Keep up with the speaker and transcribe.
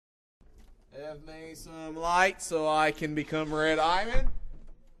Give me some light so I can become Red Ivan.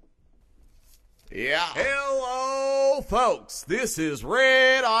 Yeah. Hello, folks. This is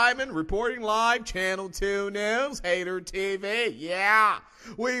Red Ivan reporting live, Channel 2 News, Hater TV. Yeah.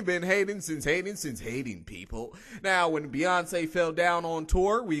 We've been hating since hating people. Now, when Beyonce fell down on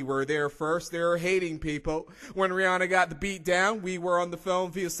tour, we were there first. They were hating people. When Rihanna got the beat down, we were on the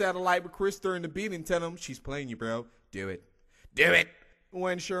phone via satellite with Chris during the beat and telling him, she's playing you, bro. Do it. Do it.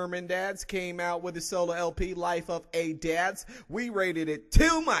 When Sherman Dads came out with his solo LP, Life of a Dads, we rated it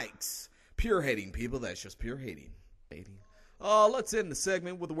 2 mics. Pure hating, people. That's just pure hating. Let's end the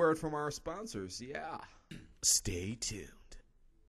segment with a word from our sponsors. Yeah. Stay tuned.